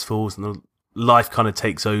Paradise Falls, and the life kind of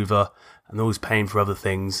takes over, and they're always paying for other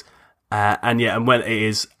things. And when it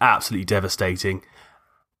is absolutely devastating.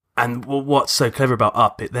 And what's so clever about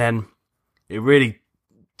Up, it really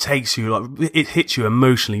takes you, it hits you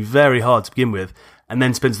emotionally very hard to begin with, and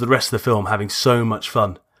then spends the rest of the film having so much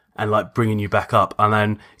fun and bringing you back up, and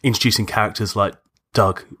then introducing characters like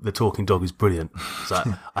Doug, the talking dog, is brilliant. It's like,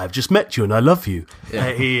 I have just met you and I love you.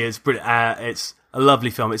 Yeah. He is brilliant. It's a lovely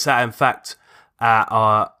film. It's in fact, at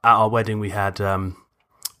our wedding we had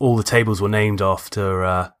all the tables were named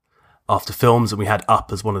after films, and we had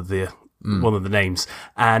Up as one of the names.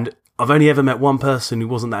 And I've only ever met one person who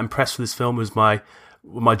wasn't that impressed with this film. It was my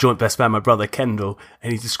joint best man, my brother Kendall,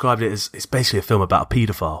 and he described it as it's basically a film about a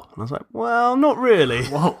paedophile. And I was like, well, not really.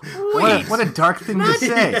 Whoa, what a dark thing to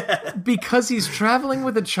say. Yeah. Because he's traveling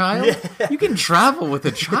with a child? Yeah. You can travel with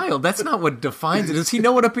a child. That's not what defines it. Does he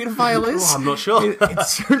know what a pedophile is? Oh, I'm not sure.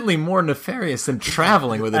 It's certainly more nefarious than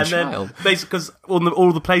traveling with a child. Basically, because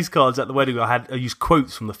all the place cards at the wedding I used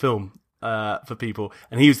quotes from the film. for people,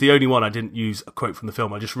 and he was the only one I didn't use a quote from the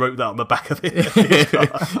film. I just wrote that on the back of it.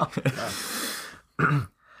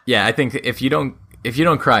 Yeah, I think if you don't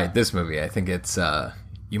cry at this movie, I think it's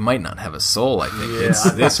you might not have a soul. I think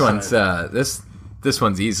this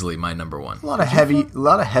one's easily my number one. A lot of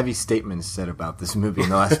heavy statements said about this movie in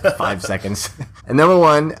the last 5 seconds. And number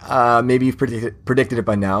one, maybe you've predicted it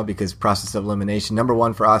by now because process of elimination. Number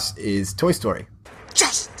one for us is Toy Story.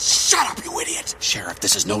 Just shut up, you idiot! Sheriff,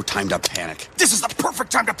 this is no time to panic. This is the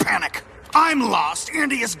perfect time to panic. I'm lost.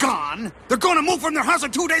 Andy is gone. They're going to move from their house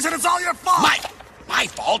in 2 days, and it's all your fault. My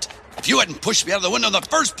fault? If you hadn't pushed me out of the window in the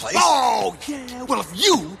first place. Oh, yeah. Well, if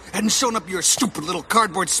you hadn't shown up your stupid little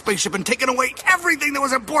cardboard spaceship and taken away everything that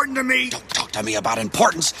was important to me. Don't talk to me about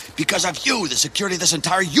importance. Because of you, the security of this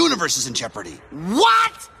entire universe is in jeopardy.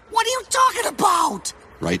 What? What are you talking about?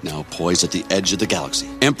 Right now, poised at the edge of the galaxy,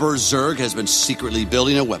 Emperor Zurg has been secretly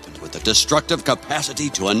building a weapon with the destructive capacity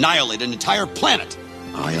to annihilate an entire planet.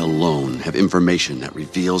 I alone have information that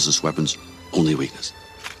reveals this weapon's only weakness.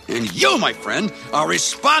 And you, my friend, are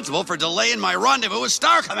responsible for delaying my rendezvous with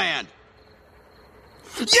Star Command.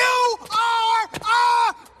 You are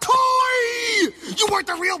a toy! You weren't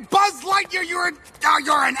the real Buzz Lightyear. You're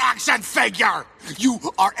an action figure. You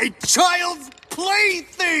are a child's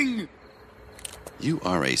plaything. You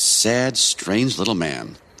are a sad, strange little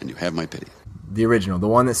man, and you have my pity. The original, the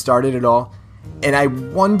one that started it all. And I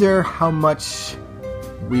wonder how much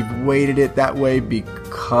we've weighted it that way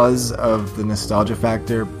because of the nostalgia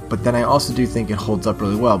factor, but then I also do think it holds up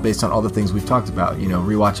really well based on all the things we've talked about,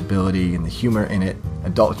 rewatchability and the humor in it,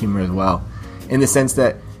 adult humor as well, in the sense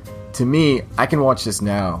that, to me, I can watch this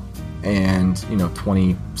now and,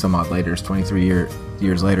 20 some odd later, 23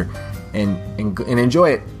 years later, and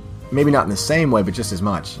enjoy it, maybe not in the same way, but just as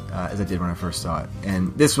much as I did when I first saw it.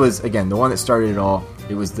 And this was, again, the one that started it all.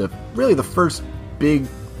 It was really the first big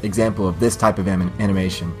example of this type of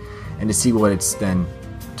animation, and to see what it's then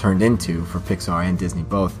turned into for Pixar and Disney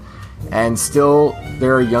both. And still,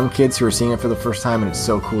 there are young kids who are seeing it for the first time, and it's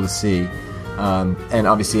so cool to see. And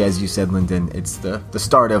obviously, as you said, Lyndon, it's the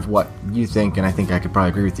start of what you think, and I think I could probably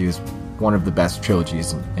agree with you, is one of the best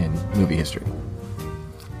trilogies in movie history.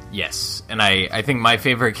 Yes, and I think my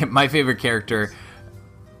favorite character,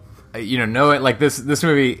 like this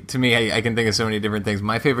movie, to me, I can think of so many different things.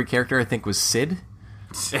 My favorite character, I think, was Sid.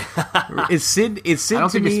 Is Sid I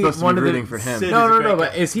don't think you're supposed to be rooting for him. No,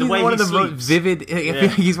 but is he one of the most vivid? I feel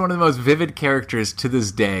like he's one of the most vivid characters to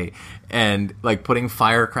this day, and like putting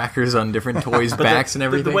firecrackers on different toys' backs and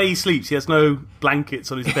everything. The way he sleeps, he has no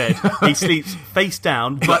blankets on his bed. He sleeps face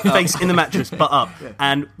down, but face in the mattress, butt up.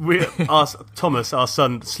 And Thomas, our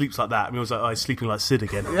son, sleeps like that. And we was like, he's sleeping like Sid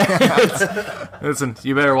again. Listen,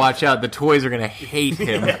 you better watch out. The toys are going to hate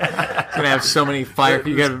him. He's going to have so many fire.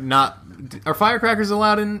 You got to not. Are firecrackers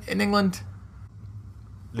allowed in England?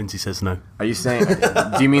 Lindsay says no. Are you saying?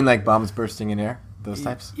 Do you mean like bombs bursting in air? Those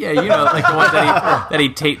types? Yeah, like the ones that he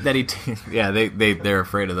taped. Yeah, they're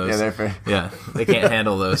afraid of those. Yeah, they're afraid. Yeah, they can't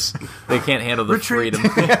handle those. They can't handle the Retreat.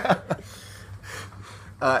 freedom.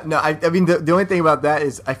 No, I mean the only thing about that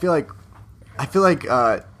is I feel like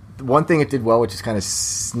one thing it did well, which is kind of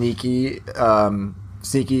sneaky,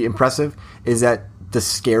 impressive, is that the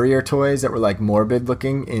scarier toys that were like morbid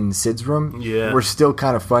looking in Sid's room were still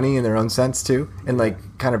kind of funny in their own sense too, and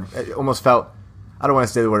like kind of it almost felt, I don't want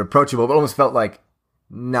to say the word approachable, but almost felt like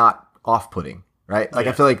not off-putting, right? Like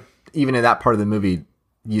I feel like even in that part of the movie,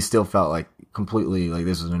 you still felt like completely like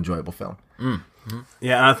this was an enjoyable film. Mm-hmm.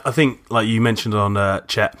 Yeah, I think like you mentioned on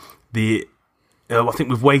chat, I think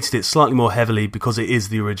we've weighted it slightly more heavily because it is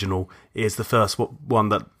the original. It is the first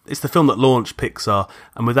one it's the film that launched Pixar,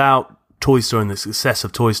 and without Toy Story and the success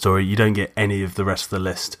of Toy Story, you don't get any of the rest of the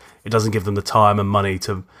list. It doesn't give them the time and money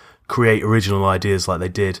to create original ideas like they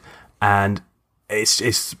did, and it's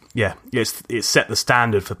set the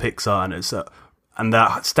standard for Pixar, and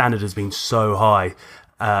that standard has been so high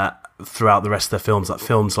throughout the rest of their films. Like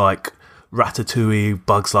films like Ratatouille,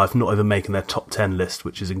 Bug's Life, not even making their top 10 list,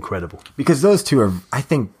 which is incredible. Because those two are, I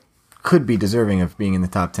think, could be deserving of being in the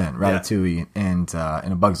top 10, Ratatouille and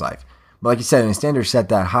A Bug's Life. But like you said, when the standard's set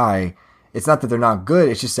that high, it's not that they're not good,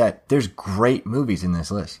 it's just that there's great movies in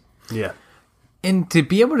this list. Yeah. And to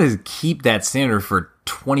be able to keep that standard for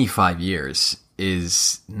 25 years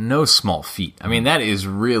is no small feat. I mean, that is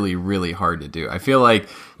really, really hard to do. I feel like,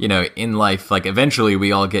 in life, like eventually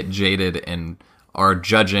we all get jaded and are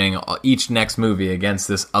judging each next movie against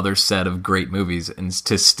this other set of great movies, and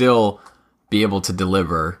to still be able to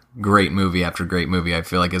deliver great movie after great movie, I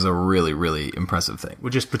feel like is a really, really impressive thing.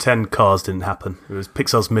 We'll just pretend Cars didn't happen. It was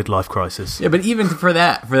Pixar's midlife crisis. Yeah, but even for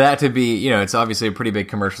that to be, you know, it's obviously a pretty big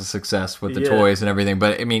commercial success with the toys and everything.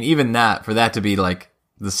 But I mean, even for that to be like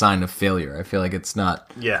the sign of failure, I feel like it's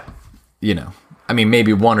not. Yeah. You know, I mean,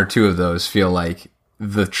 maybe one or two of those feel like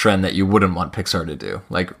the trend that you wouldn't want Pixar to do,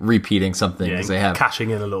 like repeating something because they have cashing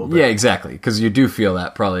in a little bit. Yeah, exactly, because you do feel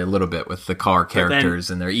that probably a little bit with the car characters,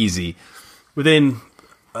 and they're easy. Within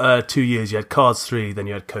 2 years, you had Cars 3, then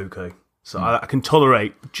you had Coco. So I can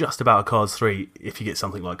tolerate just about a Cars 3 if you get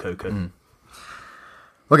something like Coco.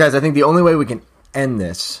 Well, guys, I think the only way we can end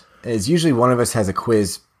this is usually one of us has a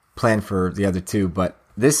quiz planned for the other two, but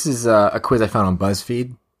this is a quiz I found on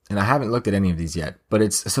BuzzFeed. And I haven't looked at any of these yet, but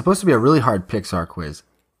it's supposed to be a really hard Pixar quiz.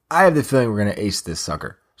 I have the feeling we're going to ace this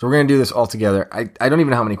sucker. So we're going to do this all together. I don't even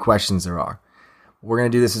know how many questions there are. We're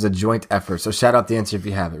going to do this as a joint effort. So shout out the answer if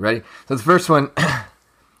you have it. Ready? So the first one,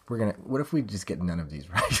 what if we just get none of these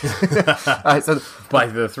right? All right, so by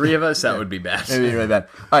the three of us, that would be bad. It would be really bad.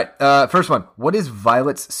 All right, first one. What is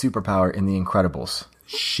Violet's superpower in The Incredibles?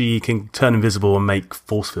 She can turn invisible and make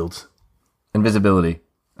force fields. Invisibility.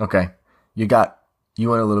 Okay. You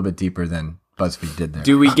went a little bit deeper than BuzzFeed did there.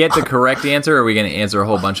 Do we get the correct answer, or are we going to answer a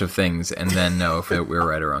whole bunch of things and then know if we're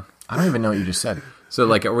right or wrong? I don't even know what you just said. So,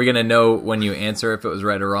 like, are we going to know when you answer if it was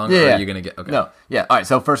right or wrong? Yeah. Or are you going to get... Okay. No. Yeah. All right,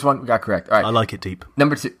 so first one, we got correct. All right. I like it deep.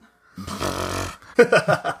 Number 2. All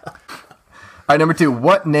right, number 2.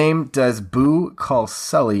 What name does Boo call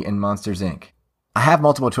Sully in Monsters, Inc.? I have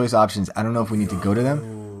multiple choice options. I don't know if we need to go to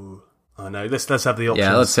them. I know. Let's have the options.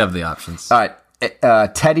 Yeah, let's have the options. All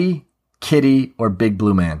right. Teddy, Kitty, or Big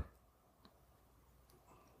Blue Man?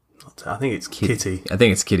 I think it's Kitty. I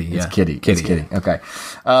think it's Kitty. Yeah. It's Kitty. It's Kitty. Okay.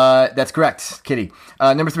 That's correct. Kitty.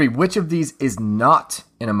 Number 3. Which of these is not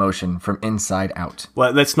an emotion from Inside Out?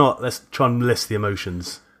 Well, let's try and list the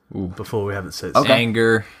emotions before we have it said. Okay.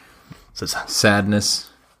 Anger. So it's sadness.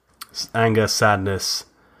 Anger, sadness.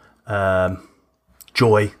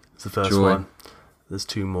 Joy is the first one. There's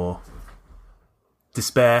 2 more.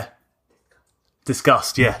 Despair.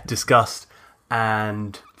 Disgust. Yeah. Disgust.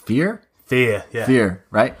 And fear? Fear, yeah. Fear,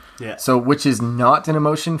 right? Yeah. So which is not an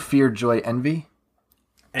emotion? Fear, joy, envy?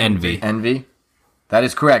 Envy. That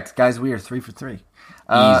is correct. Guys, we are 3 for 3.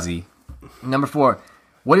 Easy. Number 4.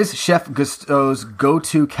 What is Chef Gusteau's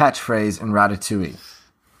go-to catchphrase in Ratatouille?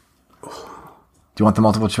 Do you want the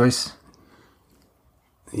multiple choice?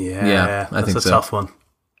 Yeah, I think that's a tough one.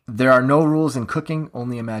 There are no rules in cooking,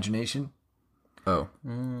 only imagination. Oh.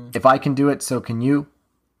 If I can do it, so can you.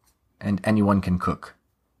 And anyone can cook.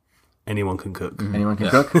 Anyone can cook. Mm-hmm. Anyone can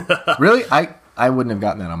cook? Really? I wouldn't have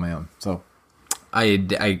gotten that on my own. So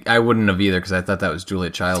I wouldn't have either because I thought that was Julia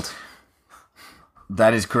Child.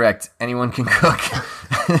 That is correct. Anyone can cook.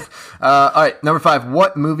 All right, number 5.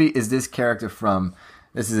 What movie is this character from?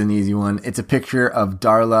 This is an easy one. It's a picture of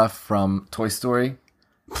Darla from Toy Story.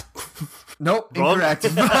 Nope, incorrect.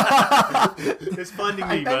 It's Finding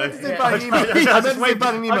Nemo. I was just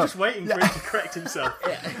waiting for him to correct himself.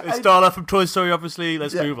 It's Darla from Toy Story, obviously.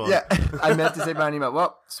 Let's move on. Yeah, I meant to say Finding Nemo.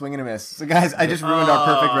 Well, swing and a miss. So, guys, I just ruined our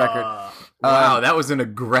perfect record. Wow, that was an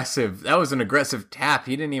aggressive tap.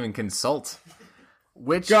 He didn't even consult.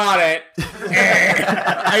 Which got it?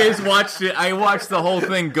 I just watched it. I watched the whole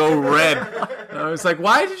thing go red. I was like,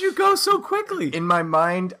 why did you go so quickly? In my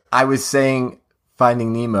mind, I was saying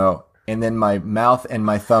Finding Nemo, and then my mouth and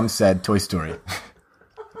my thumb said Toy Story.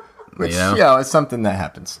 Which, it's something that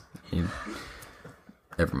happens.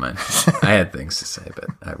 Never mind. I had things to say, but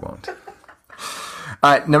I won't. All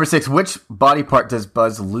right, number 6. Which body part does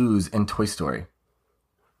Buzz lose in Toy Story?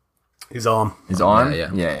 His arm. His arm?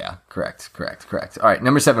 Yeah. Correct. All right,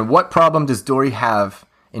 number 7. What problem does Dory have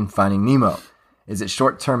in Finding Nemo? Is it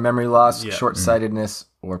short-term memory loss, short-sightedness,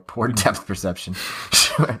 or poor depth perception?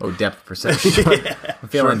 Depth perception. I'm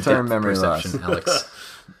feeling short-term depth memory perception, loss. Alex.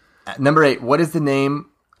 Number 8. What is the name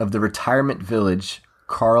of the retirement village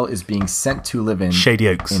Carl is being sent to live in? Shady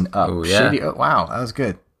Oaks. In Up. Oh, yeah. Shady Oaks. Wow, that was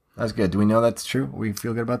good. Do we know that's true? We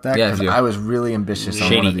feel good about that? Yeah, I was really ambitious on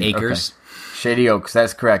one of Shady these. Acres. Okay. Shady Oaks,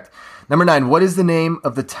 that's correct. Number 9. What is the name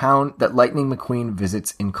of the town that Lightning McQueen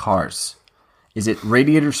visits in Cars? Is it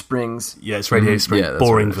Radiator Springs? Yeah, it's Radiator Springs. Yeah,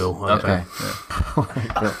 Boringville. Okay.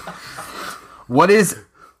 Boringville. What is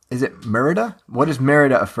it Merida? What is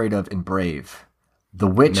Merida afraid of in Brave? The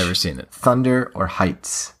Witch, Never seen it. Thunder, or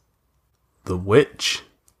Heights? The Witch?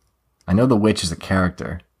 I know the Witch is a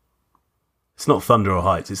character. It's not Thunder or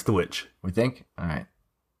Heights, it's The Witch. We think? All right.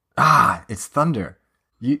 It's Thunder.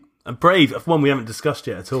 And Brave, one we haven't discussed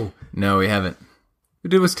yet at all. No, we haven't.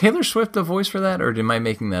 Was Taylor Swift the voice for that, or am I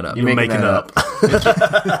making that up? You're making it up.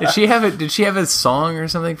 Did she have it? Did she have a song or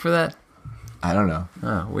something for that? I don't know.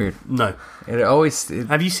 Oh, weird. No.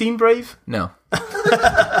 Have you seen Brave? No.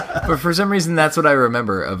 But for some reason, that's what I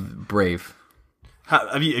remember of Brave.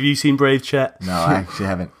 Have you seen Brave, Chet? No, I actually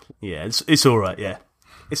haven't. Yeah, it's all right. Yeah,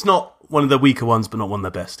 it's not one of the weaker ones, but not one of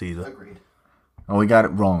the best either. Agreed. Oh, we got it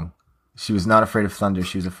wrong. She was not afraid of thunder.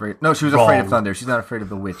 She was afraid. No, she was afraid of thunder. She's not afraid of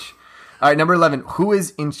the witch. All right, number 11. Who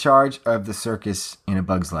is in charge of the circus in A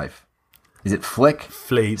Bug's Life? Is it Flick,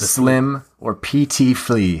 Flea, Slim, or P.T.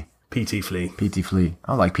 Flea? P.T. Flea. P.T. Flea.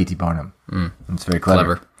 I like P.T. Barnum. It's very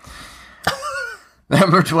clever.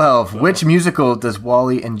 Number 12. Which musical does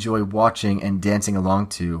Wally enjoy watching and dancing along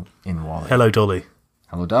to in Wally? Hello, Dolly.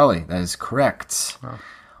 Hello, Dolly. That is correct. Oh,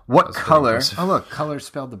 what color? Oh, look. Color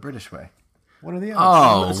spelled the British way. What are the odds?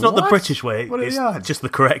 Oh, it's not the British way. What are it's the odds? Just the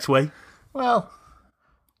correct way. Well,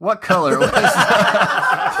 what color was...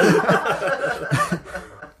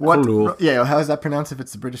 Color. Yeah, how is that pronounced if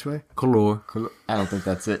it's the British way? Color. I don't think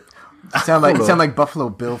that's it. You sound like Buffalo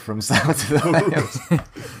Bill from Silence of the Lambs.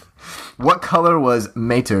 What color was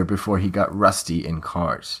Mater before he got rusty in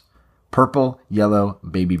Cars? Purple, yellow,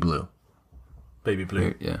 baby blue. Baby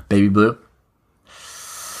blue. Yeah. Baby blue?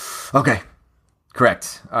 Okay.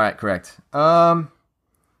 Correct. All right, correct. All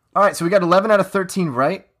right, so we got 11 out of 13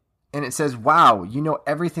 right. And it says, wow, you know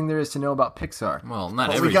everything there is to know about Pixar. Well, not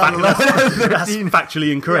but everything. We got 11 out of 13. That's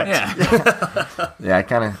factually incorrect. Yeah, I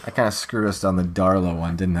kind of screwed us on the Darla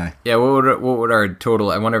one, didn't I? Yeah, what would our total...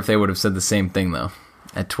 I wonder if they would have said the same thing, though,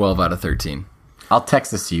 at 12 out of 13. I'll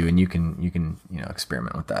text this to you, and you can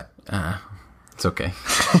experiment with that. It's okay.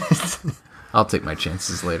 I'll take my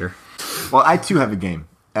chances later. Well, I, too, have a game.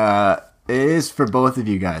 It is for both of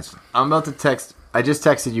you guys. I'm about to text... I just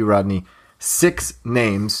texted you, Rodney, 6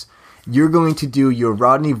 names... You're going to do your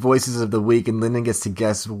Rodney Voices of the Week, and Lyndon gets to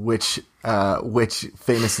guess which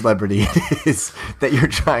famous celebrity it is that you're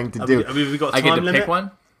trying to do. Have we got a I time get to limit? pick one?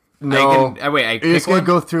 No. I You're pick just going one? to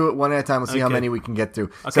go through it one at a time. We'll see how Okay. many we can get through.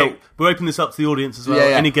 Okay, So, we're opening this up to the audience as well.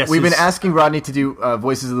 yeah. Any guesses? We've been asking Rodney to do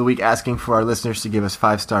Voices of the Week, asking for our listeners to give us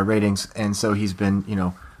 5-star ratings, and so he's been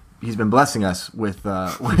blessing us with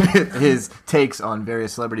his takes on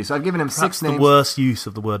various celebrities. So I've given him Perhaps 6 names. the worst use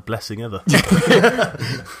of the word blessing ever.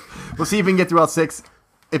 We'll see if we can get through all 6.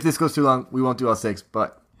 If this goes too long, we won't do all 6,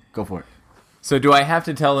 but go for it. So do I have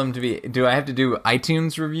to tell them do I have to do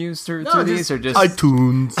iTunes reviews through these, or just...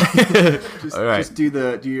 iTunes. All right. Just do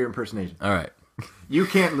your impersonation. All right. You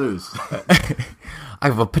can't lose. I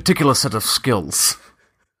have a particular set of skills.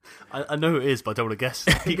 I know who it is, but I don't want to guess.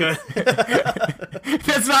 Keep going.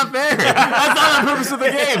 That's not fair. That's not the purpose of the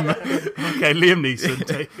game. Okay, Liam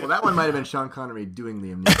Neeson. Well, that one might have been Sean Connery doing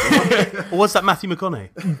Liam Neeson. Or was that Matthew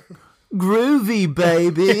McConaughey? Groovy,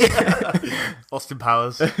 baby. Austin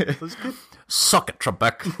Powers. That's good. Suck it,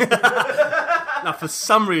 Trebek. Now, for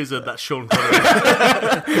some reason, that's Sean Connery.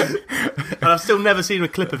 And I've still never seen a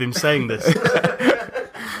clip of him saying this.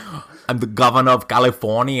 I'm the governor of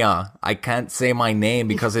California. I can't say my name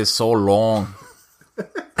because it's so long.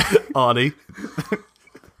 Arnie.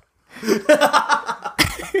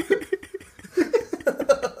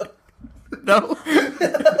 No.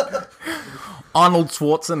 Arnold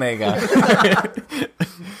Schwarzenegger.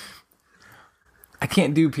 I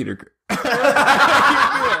can't do Peter.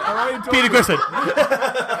 Peter Griffin.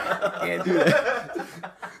 I can't do that.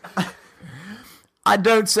 I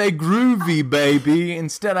don't say groovy, baby.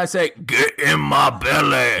 Instead, I say, get in my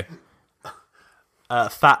belly.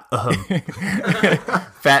 Fat.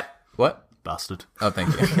 Fat. What? Bastard. Oh, thank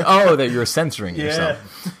you. Oh, that you're censoring yourself.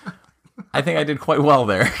 I think I did quite well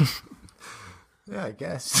there. Yeah, I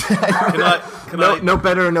guess. No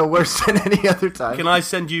better or no worse than any other time. Can I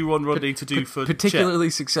send you one, Rodney, to do for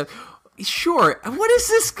particularly successful? Sure. What is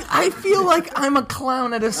this? I feel like I'm a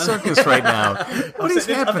clown at a circus right now. What is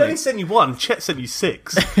happening? I've only sent you one. Chet sent you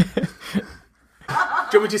 6. Do you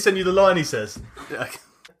want me to send you the line he says?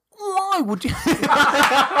 Why would you?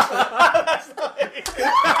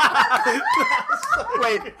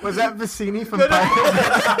 Wait, was that Vicini from Pirates?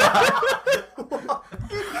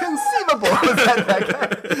 Inconceivable. Was that guy?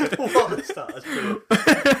 That's brilliant.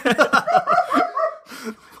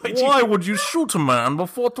 Why would you shoot a man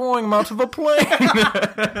before throwing him out of a plane?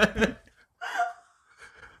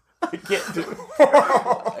 I can't do it.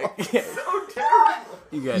 So terrible.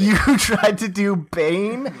 You tried to do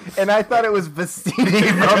Bane, and I thought it was Vicini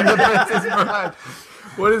from The Princess Bride.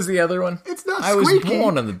 What is the other one? It's not I was squeaky.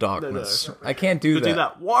 born in the darkness. I can't do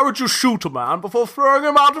that. Why would you shoot a man before throwing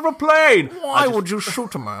him out of a plane? Why would you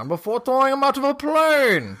shoot a man before throwing him out of a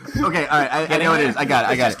plane? Okay, all right. I know what it is. I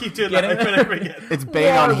got it. Just keep doing that over and over again. It's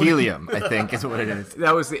Bane on helium, I think, is what it is.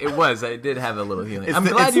 It was. I did have a little helium.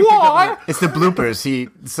 It's the bloopers. He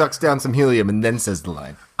sucks down some helium and then says the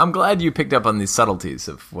line. I'm glad you picked up on these subtleties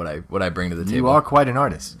of what I bring to the table. You are quite an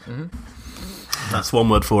artist. Mm-hmm. That's one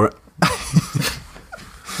word for it.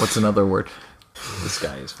 What's another word? The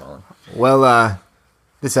sky is falling. Well,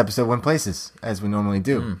 this episode went places, as we normally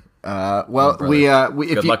do.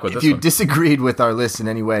 If you disagreed with our list in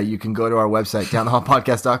any way, you can go to our website,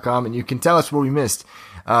 downthehallpodcast.com, and you can tell us what we missed.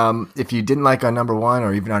 If you didn't like our number 1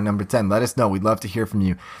 or even our number 10, let us know. We'd love to hear from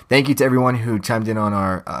you. Thank you to everyone who chimed in on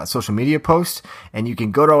our social media posts. And you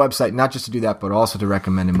can go to our website, not just to do that, but also to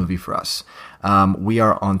recommend a movie for us. We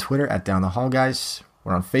are on Twitter at Down the Hall Guys.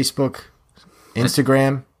 We're on Facebook,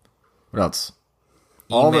 Instagram. What else?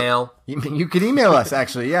 Email. You could email us,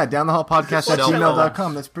 actually. Yeah,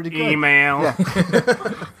 downthehallpodcast@gmail.com. That's pretty good. Email.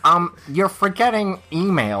 Yeah. You're forgetting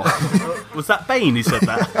email. Was that Bane who said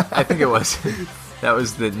that? I think it was. That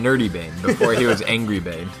was the nerdy Bane before he was angry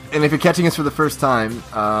Bane. And if you're catching us for the first time,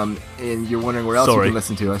 and you're wondering where else you can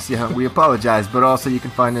listen to us, we apologize. But also you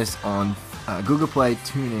can find us on Google Play,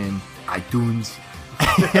 TuneIn, iTunes,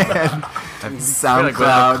 and SoundCloud.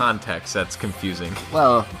 Without context, that's confusing.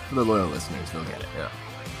 Well, for the loyal listeners, they'll get it. Yeah.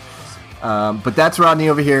 But that's Rodney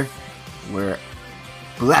over here. We're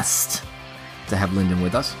blessed to have Lyndon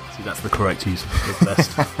with us. See, that's the correct use of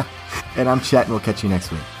blessed. And I'm Chet, and we'll catch you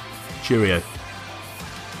next week. Cheerio.